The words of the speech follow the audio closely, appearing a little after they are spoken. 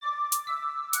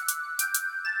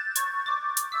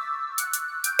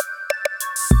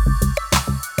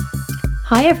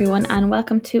Hi, everyone, and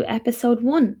welcome to episode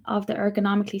 1 of the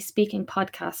Ergonomically Speaking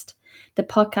podcast, the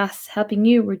podcast helping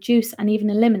you reduce and even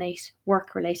eliminate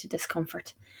work-related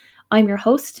discomfort. I'm your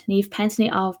host, Niamh Pentley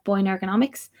of Boyne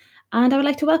Ergonomics, and I would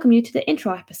like to welcome you to the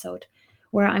intro episode,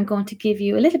 where I'm going to give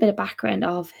you a little bit of background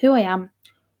of who I am,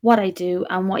 what I do,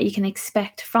 and what you can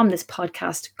expect from this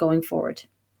podcast going forward.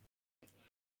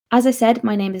 As I said,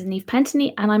 my name is Niamh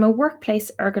Pentley, and I'm a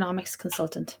workplace ergonomics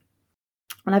consultant.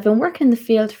 And I've been working in the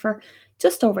field for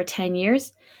just over 10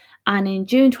 years. And in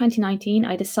June 2019,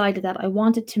 I decided that I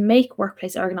wanted to make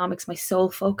workplace ergonomics my sole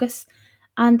focus.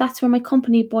 And that's where my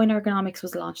company, Boyne Ergonomics,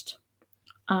 was launched.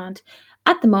 And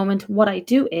at the moment, what I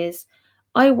do is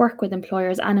I work with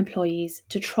employers and employees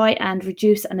to try and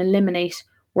reduce and eliminate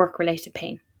work-related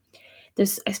pain.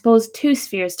 There's, I suppose, two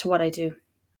spheres to what I do.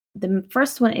 The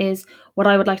first one is what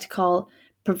I would like to call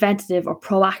preventative or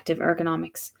proactive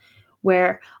ergonomics,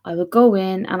 where I will go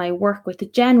in and I work with the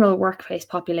general workplace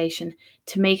population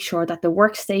to make sure that the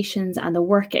workstations and the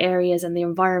work areas and the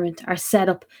environment are set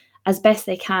up as best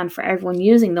they can for everyone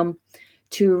using them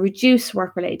to reduce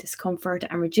work-related discomfort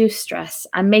and reduce stress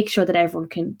and make sure that everyone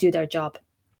can do their job.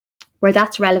 Where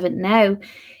that's relevant now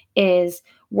is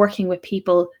working with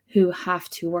people who have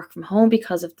to work from home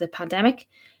because of the pandemic.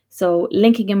 So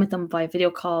linking in with them via video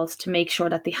calls to make sure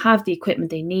that they have the equipment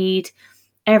they need,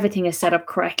 everything is set up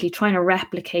correctly, trying to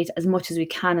replicate as much as we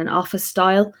can an office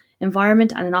style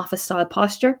environment and an office style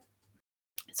posture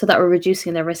so that we're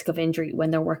reducing their risk of injury when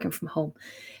they're working from home.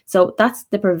 So that's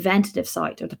the preventative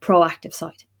side or the proactive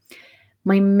side.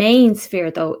 My main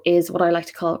sphere though is what I like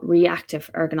to call reactive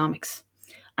ergonomics.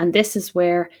 And this is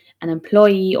where an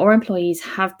employee or employees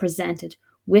have presented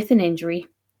with an injury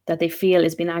that they feel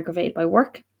is being aggravated by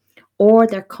work, or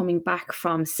they're coming back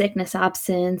from sickness,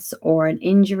 absence, or an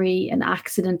injury, an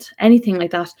accident, anything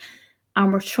like that.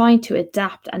 And we're trying to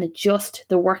adapt and adjust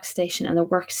the workstation and the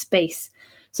workspace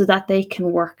so that they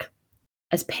can work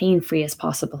as pain-free as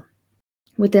possible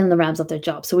within the realms of their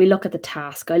job. So we look at the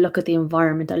task, I look at the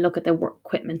environment, I look at the work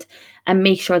equipment and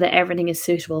make sure that everything is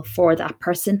suitable for that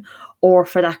person or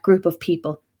for that group of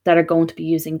people that are going to be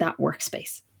using that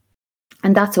workspace.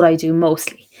 And that's what I do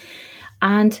mostly.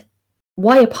 And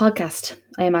why a podcast,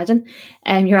 I imagine?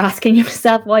 And you're asking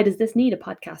yourself, why does this need a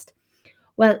podcast?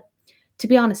 Well, to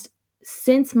be honest,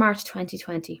 since March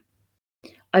 2020,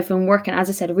 I've been working, as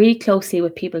I said, really closely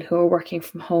with people who are working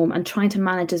from home and trying to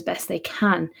manage as best they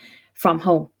can from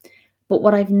home. But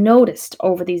what I've noticed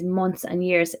over these months and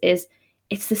years is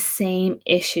it's the same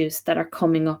issues that are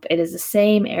coming up. It is the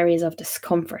same areas of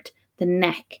discomfort, the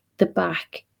neck, the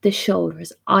back, the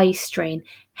shoulders, eye strain,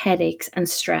 headaches, and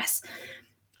stress.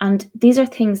 And these are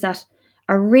things that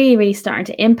are really, really starting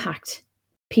to impact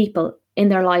people in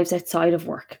their lives outside of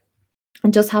work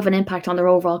and just have an impact on their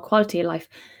overall quality of life.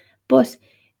 But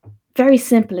very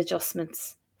simple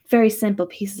adjustments, very simple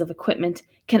pieces of equipment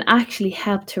can actually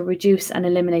help to reduce and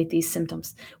eliminate these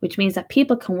symptoms, which means that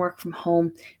people can work from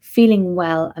home feeling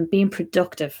well and being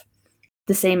productive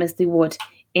the same as they would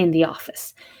in the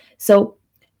office. So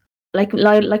like a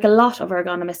lot of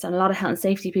ergonomists and a lot of health and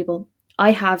safety people,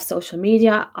 I have social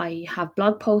media, I have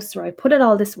blog posts where I put out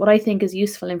all this, what I think is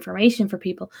useful information for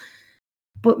people.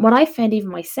 But what I found even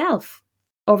myself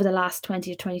over the last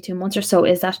 20 to 22 months or so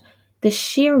is that the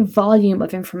sheer volume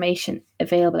of information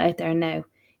available out there now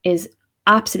is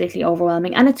absolutely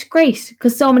overwhelming. And it's great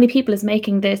because so many people is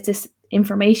making this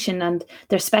information and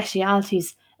their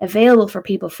specialities available for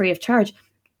people free of charge.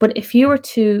 But if you were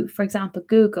to, for example,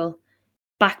 Google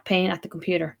back pain at the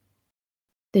computer,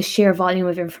 the sheer volume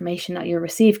of information that you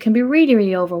receive can be really,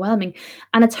 really overwhelming.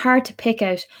 And it's hard to pick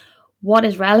out what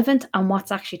is relevant and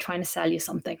what's actually trying to sell you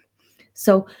something.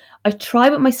 So I try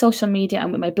with my social media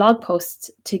and with my blog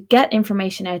posts to get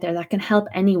information out there that can help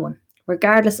anyone,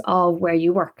 regardless of where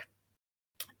you work.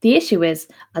 The issue is,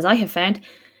 as I have found,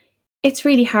 it's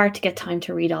really hard to get time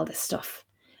to read all this stuff.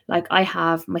 Like I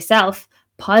have myself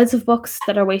piles of books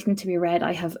that are waiting to be read.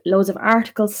 I have loads of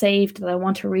articles saved that I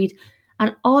want to read.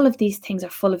 And all of these things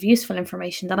are full of useful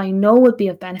information that I know would be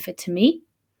of benefit to me,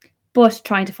 but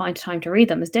trying to find time to read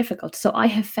them is difficult. So I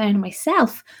have found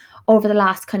myself over the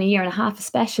last kind of year and a half,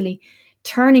 especially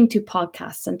turning to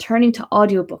podcasts and turning to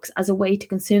audiobooks as a way to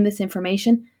consume this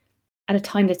information at a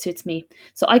time that suits me.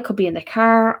 So I could be in the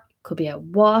car, could be out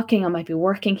walking, I might be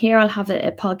working here, I'll have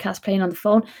a podcast playing on the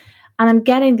phone, and I'm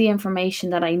getting the information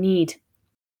that I need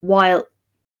while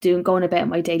going about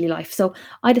my daily life. So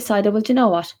I decided, well, do you know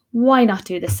what? Why not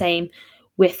do the same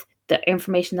with the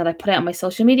information that I put out on my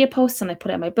social media posts and I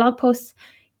put out my blog posts,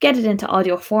 get it into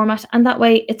audio format, and that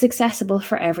way it's accessible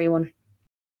for everyone.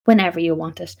 whenever you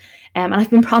want it. And I've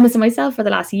been promising myself for the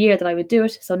last year that I would do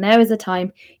it. So now is the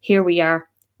time. Here we are.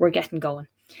 We're getting going.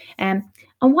 And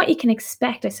what you can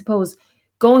expect, I suppose,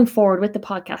 going forward with the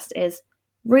podcast is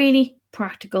really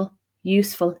practical,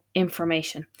 useful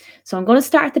information. So I'm going to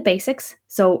start at the basics.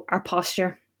 So our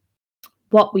posture,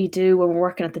 what we do when we're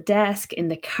working at the desk, in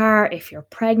the car, if you're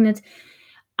pregnant,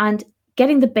 and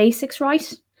getting the basics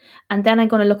right. And then I'm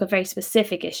going to look at very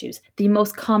specific issues, the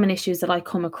most common issues that I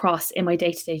come across in my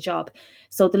day-to-day job.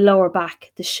 So the lower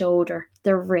back, the shoulder,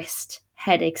 the wrist,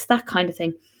 headaches, that kind of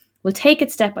thing. We'll take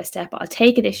it step by step. I'll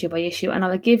take it issue by issue, and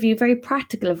I'll give you very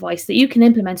practical advice that you can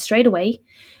implement straight away.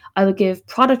 I will give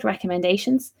product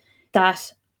recommendations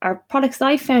that are products that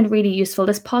I found really useful.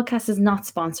 This podcast is not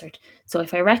sponsored. So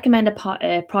if I recommend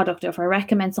a product, or if I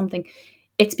recommend something,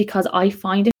 it's because I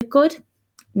find it good.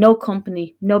 No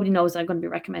company, nobody knows I'm going to be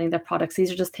recommending their products.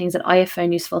 These are just things that I have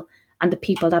found useful and the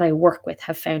people that I work with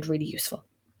have found really useful.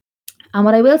 And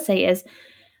what I will say is,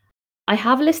 I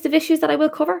have a list of issues that I will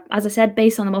cover, as I said,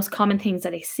 based on the most common things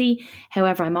that I see.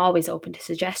 However, I'm always open to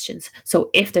suggestions. So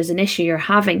if there's an issue you're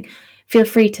having, feel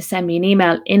free to send me an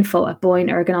email,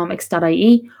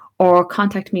 info@boyneergonomics.ie, or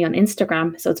contact me on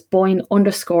Instagram. So it's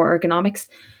Boyne_ergonomics,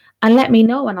 and let me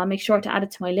know, and I'll make sure to add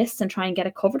it to my list and try and get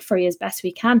it covered for you as best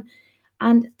we can.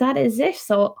 And that is it.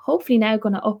 So hopefully now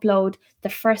going to upload the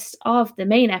first of the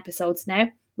main episodes now,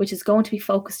 which is going to be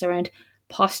focused around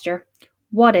posture.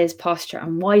 What is posture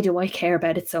and why do I care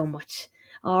about it so much?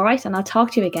 All right, and I'll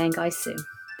talk to you again, guys, soon.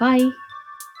 Bye.